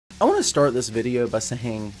I want to start this video by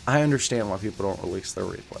saying I understand why people don't release their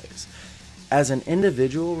replays. As an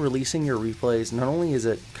individual, releasing your replays, not only is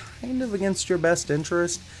it kind of against your best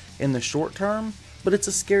interest in the short term, but it's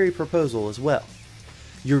a scary proposal as well.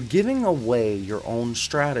 You're giving away your own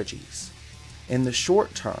strategies in the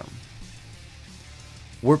short term,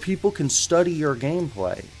 where people can study your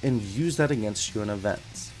gameplay and use that against you in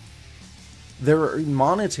events. There are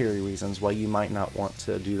monetary reasons why you might not want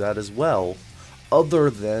to do that as well, other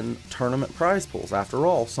than tournament prize pools. After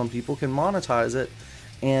all, some people can monetize it,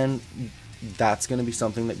 and that's going to be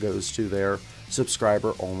something that goes to their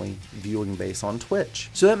subscriber-only viewing base on Twitch.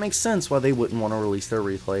 So that makes sense why they wouldn't want to release their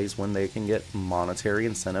replays when they can get monetary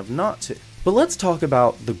incentive not to. But let's talk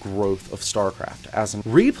about the growth of StarCraft. As in,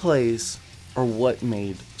 replays are what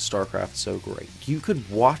made StarCraft so great. You could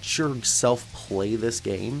watch yourself play this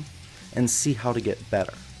game and see how to get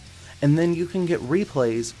better. And then you can get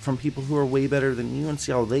replays from people who are way better than you and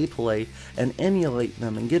see how they play and emulate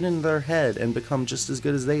them and get into their head and become just as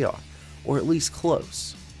good as they are, or at least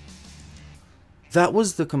close. That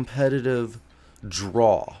was the competitive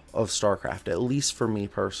draw of StarCraft, at least for me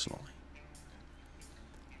personally.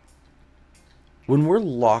 When we're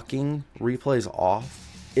locking replays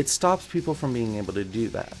off, it stops people from being able to do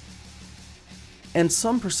that. And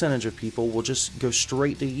some percentage of people will just go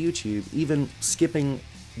straight to YouTube, even skipping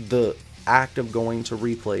the act of going to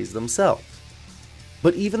replays themselves.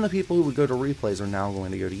 But even the people who would go to replays are now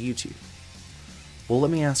going to go to YouTube. Well,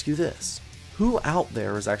 let me ask you this. Who out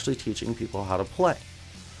there is actually teaching people how to play?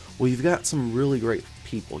 Well, you've got some really great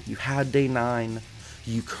people. You had Day 9,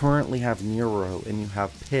 you currently have Nero, and you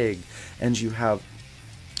have Pig, and you have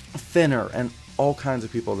Finner, and all kinds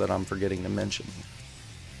of people that I'm forgetting to mention here.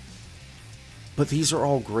 But these are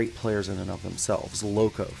all great players in and of themselves.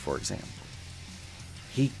 Loco, for example.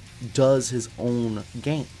 He does his own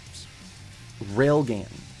games.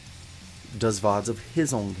 Railgan does VODs of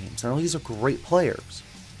his own games. Now, these are great players,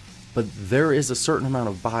 but there is a certain amount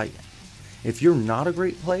of buy-in. If you're not a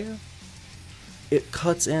great player, it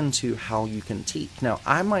cuts into how you can teach. Now,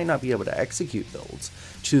 I might not be able to execute builds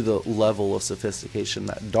to the level of sophistication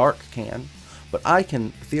that Dark can, but I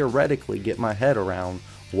can theoretically get my head around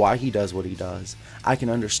why he does what he does. I can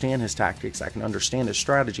understand his tactics, I can understand his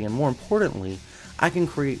strategy, and more importantly, I can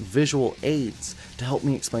create visual aids to help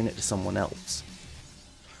me explain it to someone else.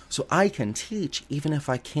 So I can teach even if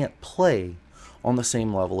I can't play on the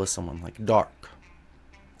same level as someone like Dark,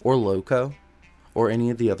 or Loco, or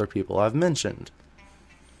any of the other people I've mentioned.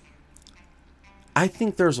 I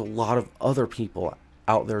think there's a lot of other people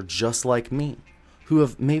out there just like me, who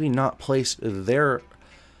have maybe not placed their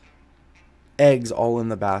eggs all in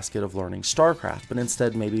the basket of learning StarCraft, but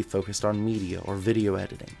instead maybe focused on media or video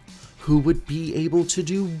editing, who would be able to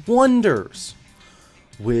do wonders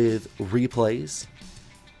with replays,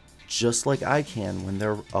 just like I can when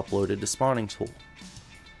they're uploaded to Spawning Tool.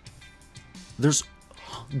 There's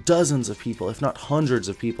dozens of people, if not hundreds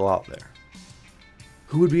of people out there,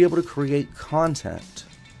 who would be able to create content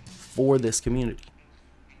for this community.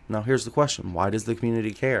 Now here's the question, why does the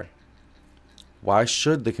community care? Why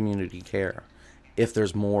should the community care if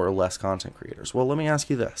there's more or less content creators? Well, let me ask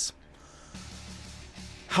you this.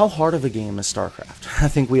 How hard of a game is StarCraft? I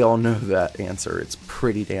think we all know that answer. It's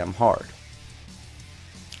pretty damn hard.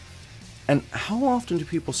 And how often do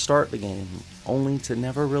people start the game only to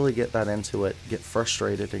never really get that into it, get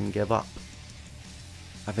frustrated, and give up?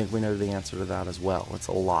 I think we know the answer to that as well. It's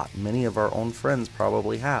a lot. Many of our own friends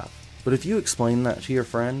probably have. But if you explain that to your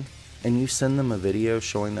friend, and you send them a video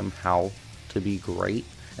showing them how to be great,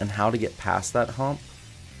 and how to get past that hump,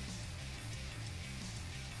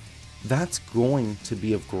 that's going to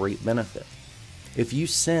be of great benefit. If you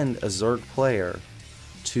send a Zerg player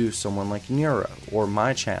to someone like Nero or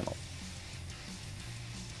my channel,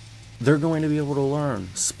 they're going to be able to learn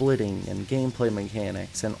splitting and gameplay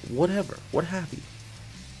mechanics and whatever, what have you.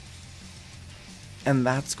 And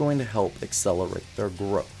that's going to help accelerate their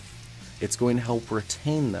growth. It's going to help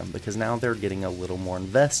retain them because now they're getting a little more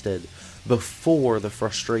invested before the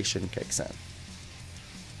frustration kicks in.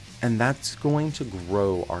 And that's going to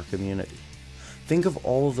grow our community. Think of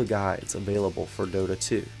all of the guides available for Dota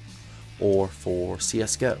 2 or for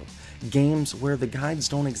CSGO. Games where the guides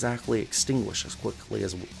don't exactly extinguish as quickly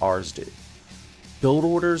as ours do. Build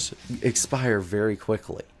orders expire very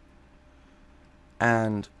quickly.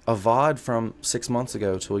 And a VOD from 6 months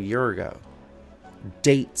ago to a year ago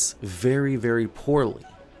dates very, very poorly.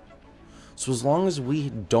 So as long as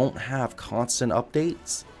we don't have constant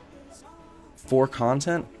updates for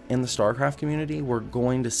content in the StarCraft community, we're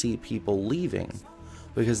going to see people leaving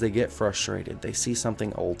because they get frustrated. They see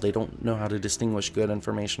something old. They don't know how to distinguish good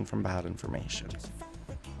information from bad information.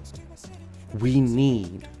 We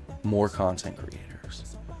need more content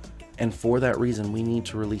creators. And for that reason, we need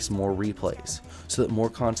to release more replays so that more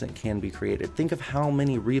content can be created. Think of how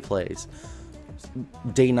many replays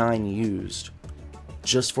Day 9 used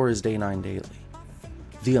just for his Day 9 daily.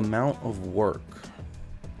 The amount of work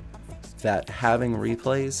that having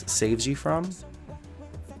replays saves you from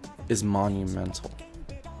is monumental.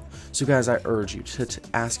 So guys, I urge you to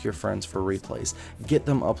ask your friends for replays. Get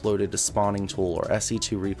them uploaded to Spawning Tool or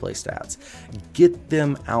SE2 replay stats. Get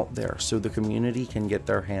them out there so the community can get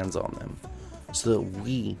their hands on them, so that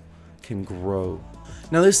we can grow.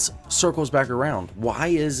 Now this circles back around. Why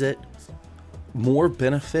is it more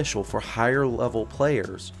beneficial for higher level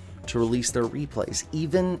players to release their replays,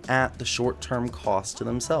 even at the short-term cost to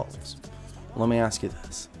themselves? Let me ask you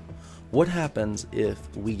this. What happens if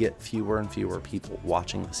we get fewer and fewer people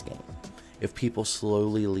watching this game? If people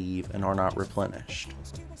slowly leave and are not replenished?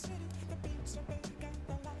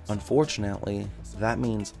 Unfortunately, that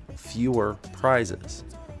means fewer prizes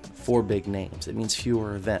for big names. It means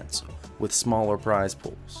fewer events with smaller prize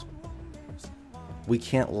pools. We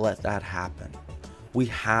can't let that happen. We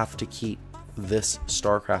have to keep this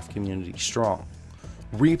StarCraft community strong.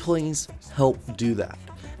 Replays help do that.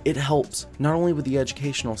 It helps not only with the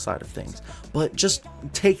educational side of things, but just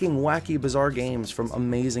taking wacky, bizarre games from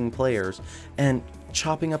amazing players and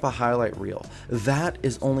chopping up a highlight reel. That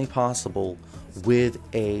is only possible with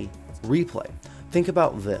a replay. Think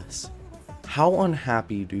about this. How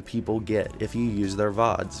unhappy do people get if you use their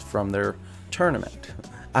VODs from their tournament?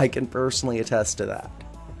 I can personally attest to that.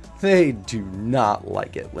 They do not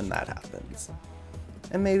like it when that happens.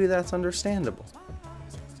 And maybe that's understandable.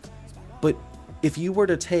 But if you were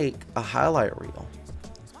to take a highlight reel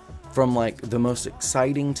from like the most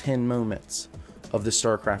exciting 10 moments of the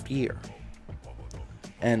StarCraft year,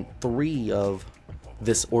 and 3 of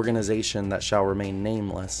this organization that shall remain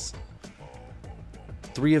nameless,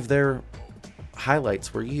 3 of their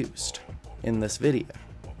highlights were used in this video,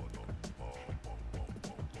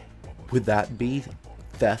 would that be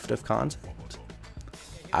theft of content?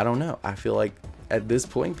 I don't know. I feel like at this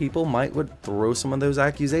point people would throw some of those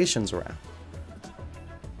accusations around.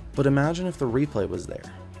 But imagine if the replay was there.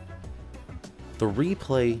 The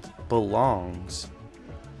replay belongs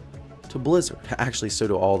to Blizzard. Actually, so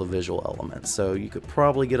do all the visual elements, so you could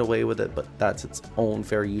probably get away with it, but that's its own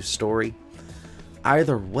fair use story.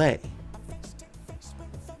 Either way,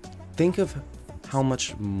 think of how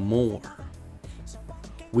much more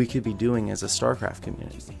we could be doing as a StarCraft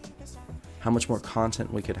community. How much more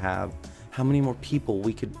content we could have, how many more people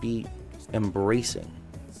we could be embracing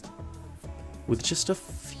with just a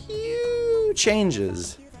few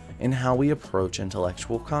changes in how we approach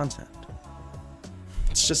intellectual content.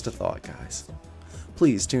 It's just a thought, guys.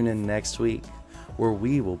 Please tune in next week where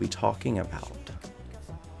we will be talking about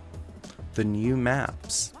the new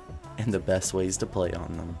maps and the best ways to play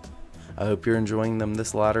on them. I hope you're enjoying them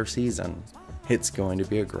this latter season. It's going to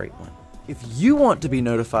be a great one. If you want to be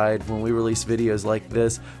notified when we release videos like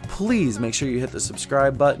this, please make sure you hit the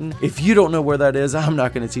subscribe button. If you don't know where that is, I'm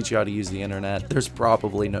not going to teach you how to use the internet. There's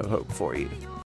probably no hope for you.